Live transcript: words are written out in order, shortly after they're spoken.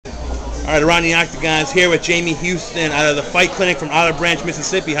All right, around the octagon's here with Jamie Houston out of the Fight Clinic from Olive Branch,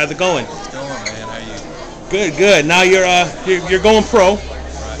 Mississippi. How's it going? It's going, man. How you? Good, good. Now you're going pro,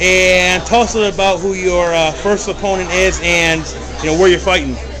 and tell us a little about who your first opponent is and where you're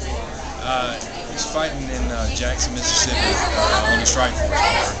fighting. He's fighting in Jackson, Mississippi, on the Strikeforce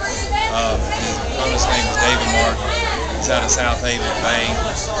card. His opponent's name is David Martin. He's out of South Haven, Maine.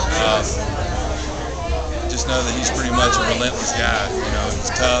 Just know that he's pretty much a relentless guy.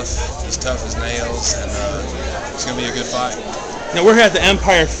 He's tough. He's tough as nails, and it's going to be a good fight. Now we're here at the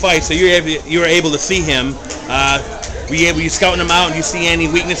Empire Fight, so you were able to see him. Were you scouting him out, and you see any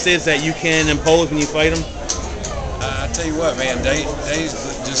weaknesses that you can impose when you fight him? I tell you what, man, Dave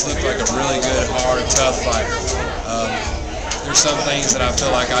just looked like a really good, hard, tough fighter. There's some things that I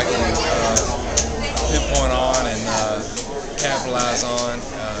feel like I can pinpoint on and capitalize on,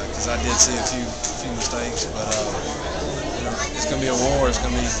 because I did see a few mistakes, but it's gonna be a war. It's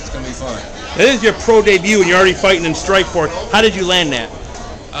gonna be fun. This is your pro debut, and you're already fighting in Strikeforce. How did you land that?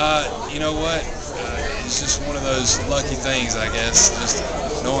 You know what? It's just one of those lucky things, I guess. Just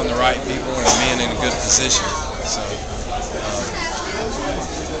knowing the right people and being in a good position. So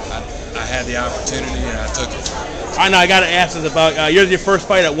I had the opportunity and I took it. I know. I got to ask this about your first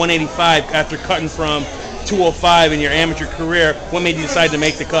fight at 185 after cutting from 205 in your amateur career. What made you decide to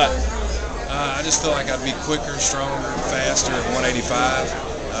make the cut? I just feel like I'd be quicker, stronger, faster at 185.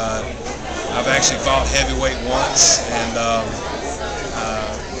 I've actually fought heavyweight once, and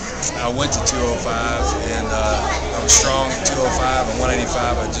I went to 205, and I was strong at 205 and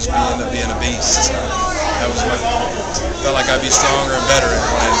 185. I just ended up being a beast. So that was felt like I'd be stronger and better at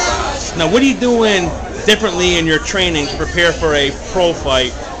 185. Now, what are you doing differently in your training to prepare for a pro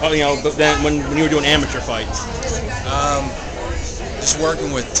fight? Than when you were doing amateur fights. Just working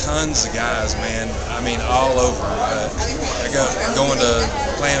with tons of guys, man. I mean, all over. Going to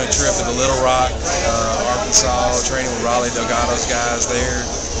plan a trip to Little Rock, Arkansas, training with Raleigh Delgado's guys there.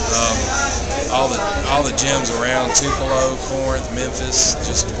 All the gyms around Tupelo, Corinth, Memphis.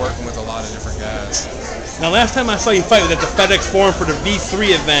 Just working with a lot of different guys. Now, last time I saw you fight was at the FedEx Forum for the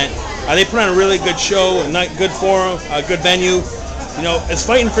V3 event. They put on a really good show, a good forum, a good venue. Is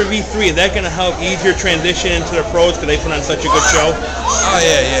fighting for V3, is that going to help ease your transition into the pros because they put on such a good show? Oh,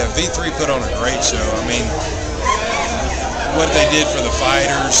 yeah. V3 put on a great show. I mean, what they did for the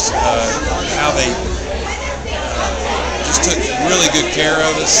fighters, how they just took really good care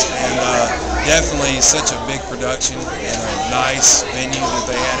of us, and definitely such a big production and a nice venue that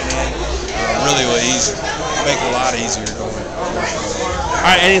they had it in. Really easy. Make it a lot easier going forward.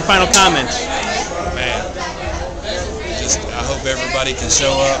 All right, any final comments? Man. I hope everybody can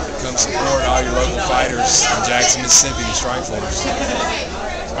show up and come support all your local fighters in Jackson, Mississippi, the Strikeforce.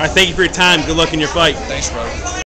 All right, thank you for your time. Good luck in your fight. Thanks, brother.